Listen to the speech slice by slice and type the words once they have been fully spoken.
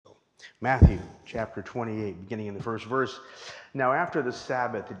Matthew chapter 28, beginning in the first verse. Now after the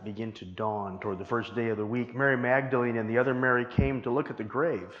Sabbath it began to dawn toward the first day of the week. Mary Magdalene and the other Mary came to look at the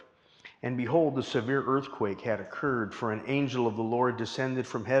grave. And behold, a severe earthquake had occurred, for an angel of the Lord descended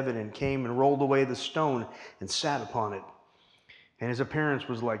from heaven and came and rolled away the stone and sat upon it. And his appearance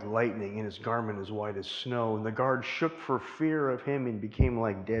was like lightning, and his garment as white as snow. And the guards shook for fear of him and became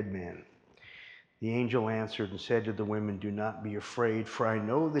like dead men. The angel answered and said to the women, "Do not be afraid, for I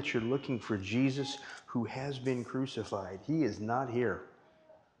know that you're looking for Jesus who has been crucified. He is not here,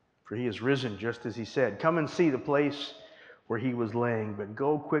 for he is risen, just as he said. Come and see the place where he was laying, but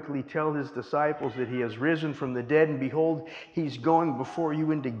go quickly, tell his disciples that he has risen from the dead, and behold, he's going before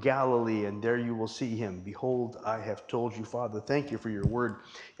you into Galilee, and there you will see him. Behold, I have told you." Father, thank you for your word.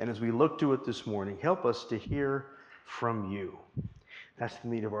 And as we look to it this morning, help us to hear from you. That's the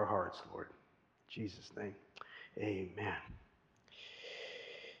need of our hearts, Lord. In Jesus' name, amen.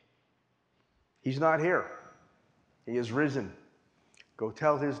 He's not here. He is risen. Go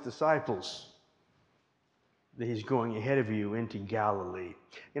tell his disciples that he's going ahead of you into Galilee.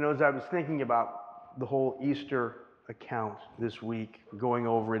 You know, as I was thinking about the whole Easter account this week, going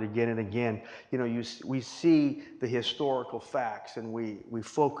over it again and again, you know, we see the historical facts and we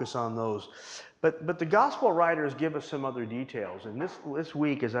focus on those. But the gospel writers give us some other details. And this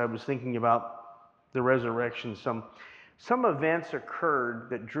week, as I was thinking about the resurrection, some events occurred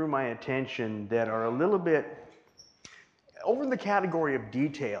that drew my attention that are a little bit over in the category of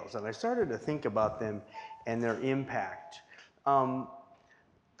details, and I started to think about them and their impact. The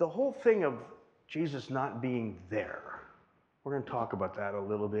whole thing of Jesus not being there, we're going to talk about that a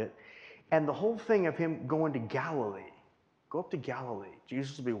little bit, and the whole thing of him going to Galilee. Go up to Galilee.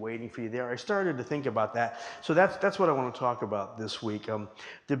 Jesus will be waiting for you there. I started to think about that. So that's what I want to talk about this week.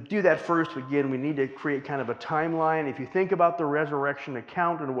 To do that first, again, we need to create kind of a timeline. If you think about the resurrection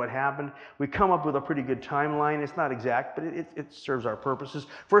account and what happened, we come up with a pretty good timeline. It's not exact, but it serves our purposes.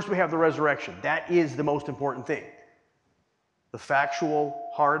 First, we have the resurrection. That is the most important thing. The factual,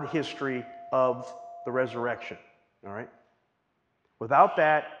 hard history of the resurrection. All right? Without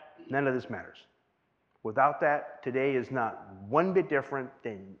that, none of this matters. Without that, today is not one bit different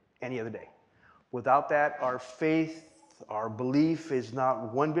than any other day. Without that, our faith, our belief is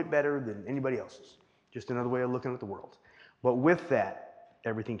not one bit better than anybody else's. Just another way of looking at the world. But with that,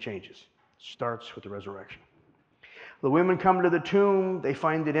 everything changes. Starts with the resurrection. The women come to the tomb. They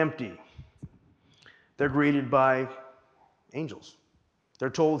find it empty. They're greeted by angels. They're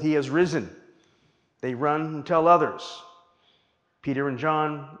told he has risen. They run and tell others. Peter and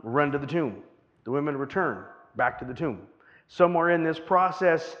John run to the tomb. The women return back to the tomb. Somewhere in this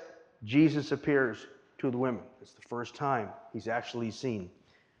process, Jesus appears to the women. It's the first time he's actually seen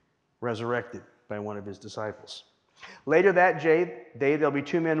resurrected by one of his disciples. Later that day, there'll be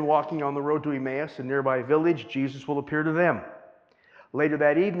two men walking on the road to Emmaus, a nearby village. Jesus will appear to them. Later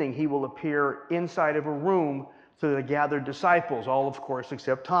that evening, he will appear inside of a room to the gathered disciples, all of course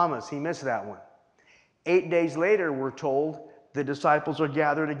except Thomas. He missed that one. 8 days later, we're told, the disciples are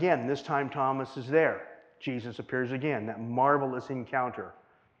gathered again. This time Thomas is there. Jesus appears again. That marvelous encounter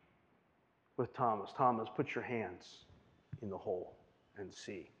with Thomas. Thomas, put your hands in the hole and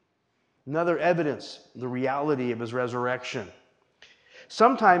see. Another evidence, the reality of his resurrection.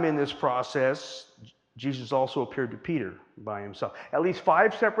 Sometime in this process, Jesus also appeared to Peter by himself. At least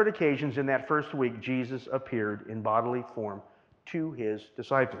 5 separate occasions in that first week, Jesus appeared in bodily form to his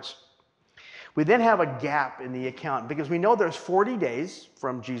disciples. We then have a gap in the account because we know there's 40 days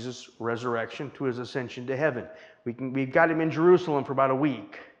from Jesus' resurrection to his ascension to heaven. We've got him in Jerusalem for about a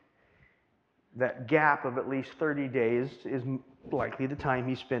week. That gap of at least 30 days is likely the time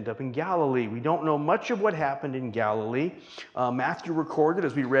he spent up in Galilee. We don't know much of what happened in Galilee. Matthew recorded,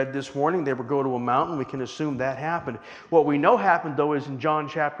 as we read this morning, they would go to a mountain. We can assume that happened. What we know happened, though, is in John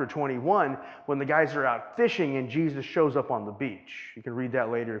chapter 21, when the guys are out fishing and Jesus shows up on the beach. You can read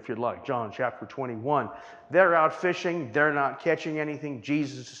that later if you'd like. John chapter 21. They're out fishing. They're not catching anything.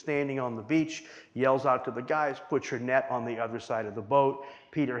 Jesus is standing on the beach, yells out to the guys, "Put your net on the other side of the boat."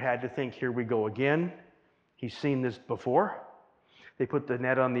 Peter had to think, here we go again. He's seen this before. They put the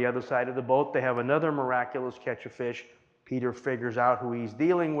net on the other side of the boat. They have another miraculous catch of fish. Peter figures out who he's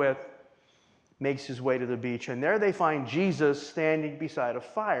dealing with, makes his way to the beach, and there they find Jesus standing beside a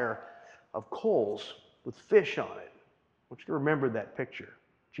fire of coals with fish on it. I want you to remember that picture.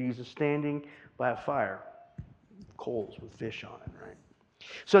 Jesus standing by a fire, coals with fish on it, right?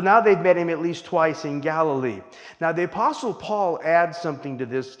 So now they've met him at least twice in Galilee. Now the Apostle Paul adds something to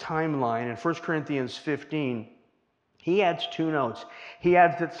this timeline in 1 Corinthians 15. He adds 2 notes. He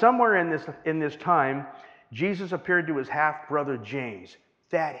adds that somewhere in this time, Jesus appeared to his half-brother James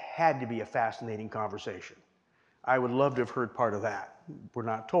That had to be a fascinating conversation. I would love to have heard part of that. We're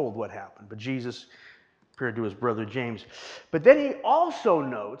not told what happened, but Jesus appeared to his brother James. But then he also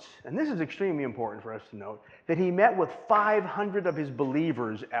notes, and this is extremely important for us to note, that he met with 500 of his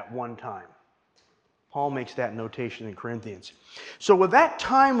believers at one time. Paul makes that notation in Corinthians. So with that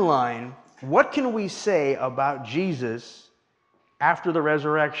timeline, what can we say about Jesus after the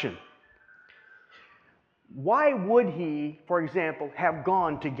resurrection? Why would he, for example, have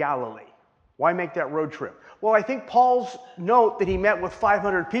gone to Galilee? Why make that road trip? Well, I think Paul's note that he met with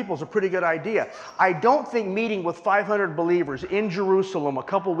 500 people is a pretty good idea. I don't think meeting with 500 believers in Jerusalem a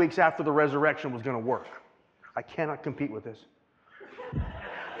couple weeks after the resurrection was going to work. I cannot compete with this.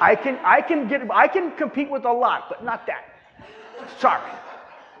 I can compete with a lot, but not that. Sorry.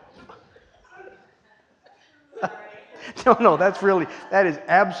 No, that is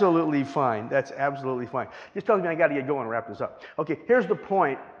absolutely fine. That's absolutely fine. Just tells me I got to get going and wrap this up. Okay, here's the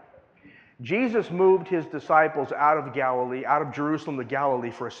point. Jesus moved his disciples out of Galilee, out of Jerusalem to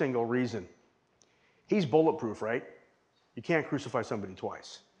Galilee for a single reason. He's bulletproof, right? You can't crucify somebody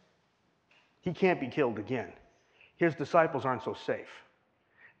twice. He can't be killed again. His disciples aren't so safe.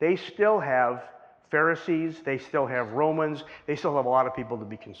 They still have Pharisees, they still have Romans, they still have a lot of people to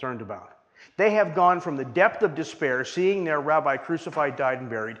be concerned about. They have gone from the depth of despair, seeing their rabbi crucified, died, and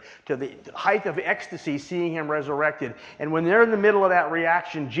buried, to the height of ecstasy, seeing him resurrected. And when they're in the middle of that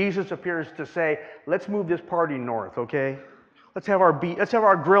reaction, Jesus appears to say, let's move this party north, okay? Let's have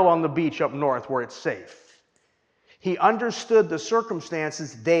our grill on the beach up north where it's safe. He understood the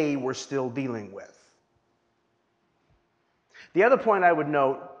circumstances they were still dealing with. The other point I would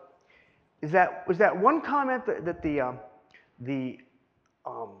note is that one comment that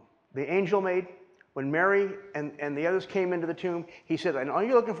the angel made when Mary and the others came into the tomb. He said, I know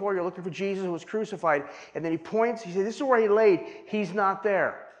you're looking for. You're looking for Jesus who was crucified. And then he points. He said, this is where he laid. He's not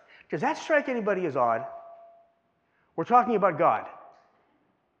there. Does that strike anybody as odd? We're talking about God.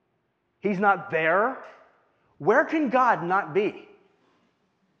 He's not there. Where can God not be?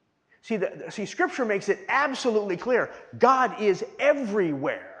 See, Scripture makes it absolutely clear. God is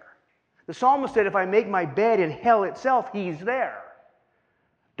everywhere. The psalmist said, if I make my bed in hell itself, he's there.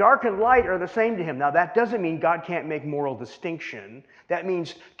 Dark and light are the same to him. Now, that doesn't mean God can't make moral distinction. That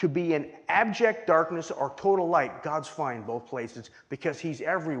means to be in abject darkness or total light, God's fine both places because he's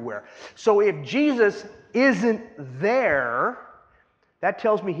everywhere. So if Jesus isn't there, that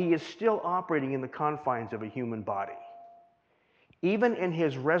tells me he is still operating in the confines of a human body. Even in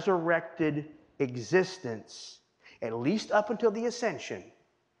his resurrected existence, at least up until the ascension,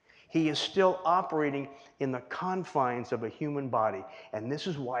 he is still operating in the confines of a human body. And this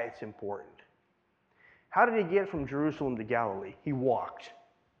is why it's important. How did he get from Jerusalem to Galilee? He walked.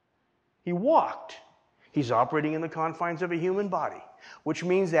 He walked. He's operating in the confines of a human body, which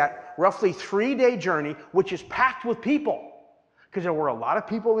means that roughly 3-day journey, which is packed with people, because there were a lot of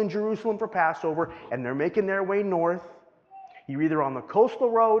people in Jerusalem for Passover, and they're making their way north. You're either on the coastal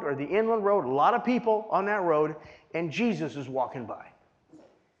road or the inland road, a lot of people on that road, and Jesus is walking by.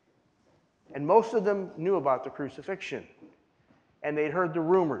 And most of them knew about the crucifixion, and they'd heard the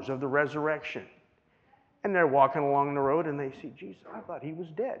rumors of the resurrection. And they're walking along the road, and they see, Jesus, I thought he was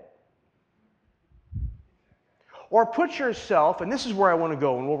dead. Or put yourself, and this is where I want to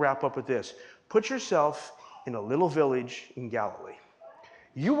go, and we'll wrap up with this. Put yourself in a little village in Galilee.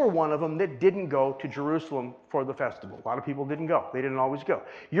 You were one of them that didn't go to Jerusalem for the festival. A lot of people didn't go. They didn't always go.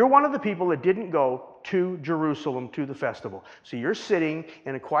 You're one of the people that didn't go to Jerusalem to the festival. So you're sitting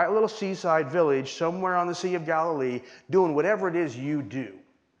in a quiet little seaside village somewhere on the Sea of Galilee doing whatever it is you do.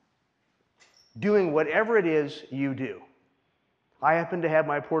 Doing whatever it is you do. I happen to have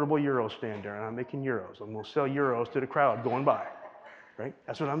my portable Euro stand there, and I'm making Euros. I'm going to sell Euros to the crowd going by. Right?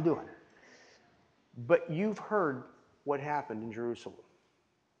 That's what I'm doing. But you've heard what happened in Jerusalem.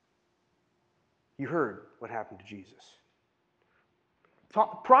 You heard what happened to Jesus.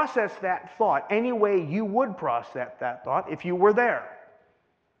 Process that thought any way you would process that thought if you were there.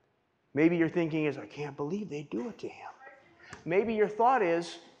 Maybe your thinking is, I can't believe they do it to him. Maybe your thought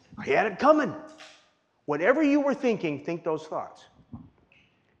is, I had it coming. Whatever you were thinking, think those thoughts.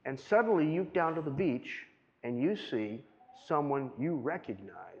 And suddenly you get down to the beach and you see someone you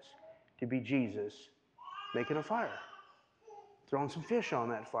recognize to be Jesus making a fire. Throwing some fish on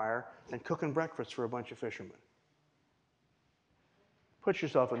that fire and cooking breakfast for a bunch of fishermen. Put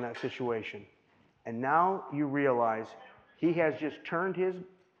yourself in that situation. And now you realize he has just turned his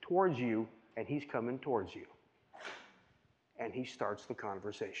towards you and he's coming towards you. And he starts the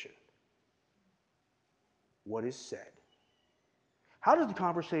conversation. What is said? How does the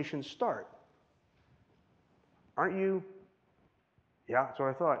conversation start? Yeah, that's what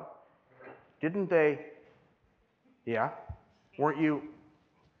I thought. Didn't they? Yeah. Weren't you?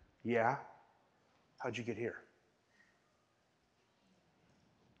 Yeah. How'd you get here?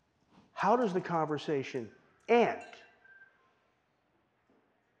 How does the conversation end?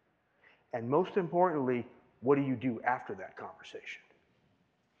 And most importantly, what do you do after that conversation?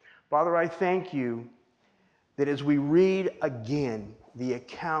 Father, I thank you that as we read again the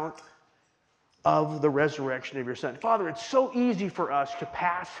account of the resurrection of your Son, Father, it's so easy for us to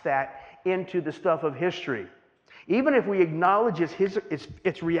pass that into the stuff of history. Even if we acknowledge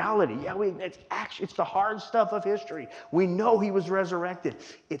it's reality, yeah, it's the hard stuff of history. We know he was resurrected.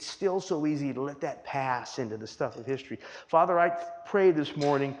 It's still so easy to let that pass into the stuff of history. Father, I pray this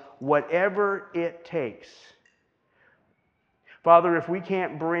morning, whatever it takes. Father, if we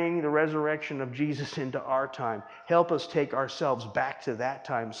can't bring the resurrection of Jesus into our time, help us take ourselves back to that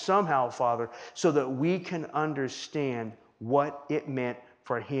time somehow, Father, so that we can understand what it meant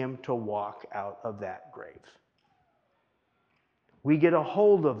for him to walk out of that grave. We get a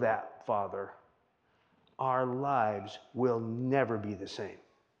hold of that, Father, our lives will never be the same.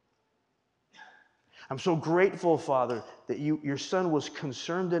 I'm so grateful, Father, that your Son was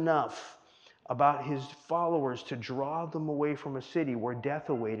concerned enough about his followers to draw them away from a city where death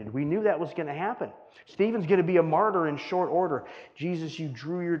awaited. We knew that was going to happen. Stephen's going to be a martyr in short order. Jesus, you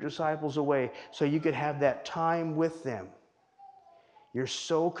drew your disciples away so you could have that time with them. You're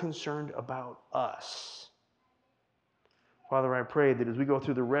so concerned about us. Father, I pray that as we go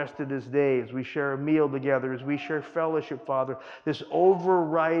through the rest of this day, as we share a meal together, as we share fellowship, Father, this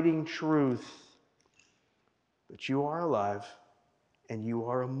overriding truth that you are alive and you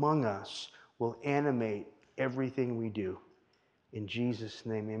are among us will animate everything we do. In Jesus'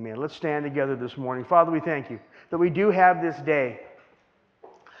 name, amen. Let's stand together this morning. Father, we thank you that we do have this day.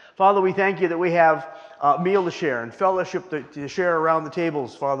 Father, we thank you that we have a meal to share and fellowship to share around the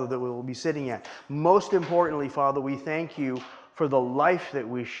tables, Father, that we will be sitting at. Most importantly, Father, we thank you for the life that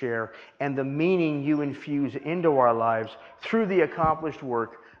we share and the meaning you infuse into our lives through the accomplished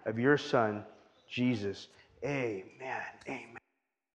work of your Son, Jesus. Amen. Amen.